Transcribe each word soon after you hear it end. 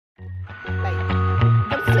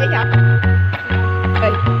hả? Ê,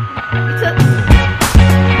 biết sức.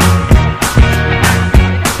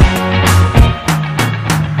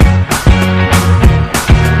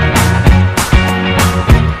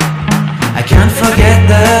 I can't forget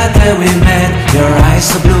the day we met. Your eyes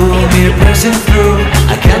so blue, me piercing through.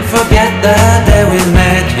 I can't forget the day we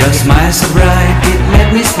met. Your smile so bright, it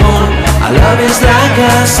made me swoon. Our love is like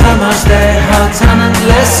a summer's day, hot and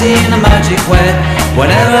endless in a magic way.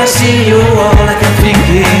 Whenever I see you, all I can think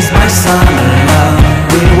is my summer love.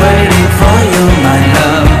 Been waiting for you, my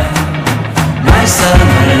love. My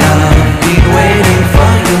summer love. Been waiting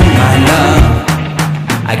for you, my love.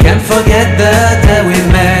 I can't forget the day we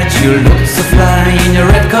met. You looked so fly in your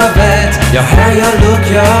red Corvette. Your hair, your look,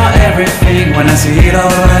 your everything. When I see it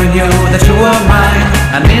all, I knew that you were mine.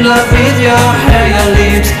 I'm in love with your hair, your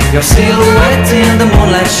lips, your silhouette in the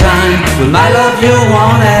moonlight shine. With my love you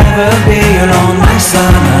won't ever be alone. My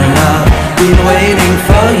summer love, been waiting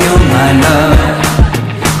for you, my love.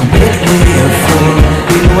 Completely a fool,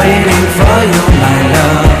 been waiting for you, my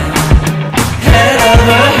love. Head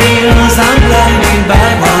over heels, I'm blinded by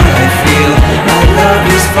what I feel. My love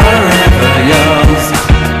is forever yours.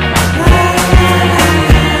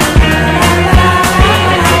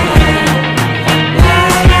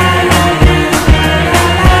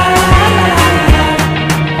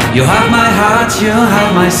 You have my heart, you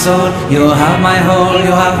have my soul. You have my whole,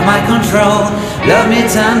 you have my control. Love me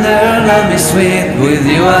tender, love me sweet. With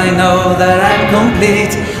you I know that I'm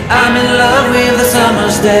complete. I'm in love with the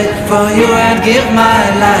summer's day. For you I'd give my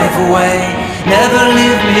life away. Never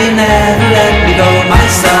leave me, never let me go. My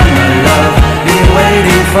summer love, been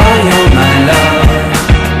waiting for you, my love.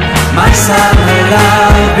 My summer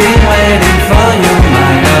love, been waiting for you,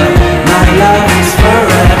 my love. My love is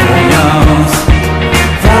forever yours.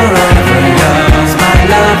 Forever yours, my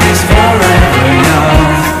love is forever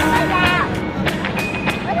yours.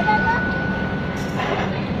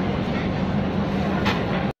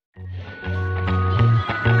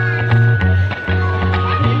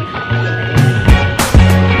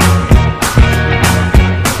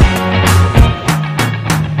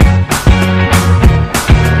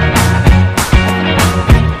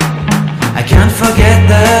 I can't forget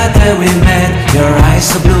the day we met. Your eyes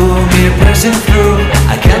so blue, me piercing through.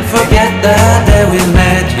 I can't forget the day we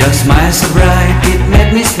met. Your smile so bright, it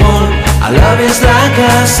made me swoon. Our love is like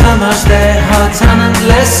a summer's day, hot and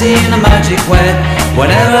endless in a magic way.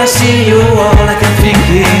 Whenever I see you, all I can think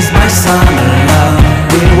is my summer love.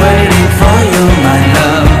 Been waiting for you, my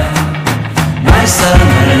love. My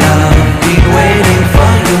summer love. Been waiting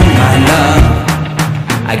for you, my love.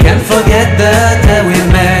 I can't forget the day we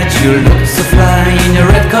met. You looked so fly in your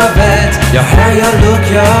red Corvette. Your hair, your look,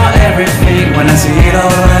 your everything. When I see it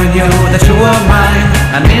all, I knew that you were mine.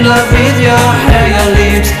 I'm in love with your hair, your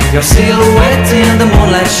lips, your silhouette in the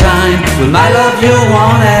moonlight shine. With my love you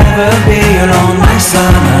won't ever be alone. My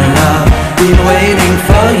summer love,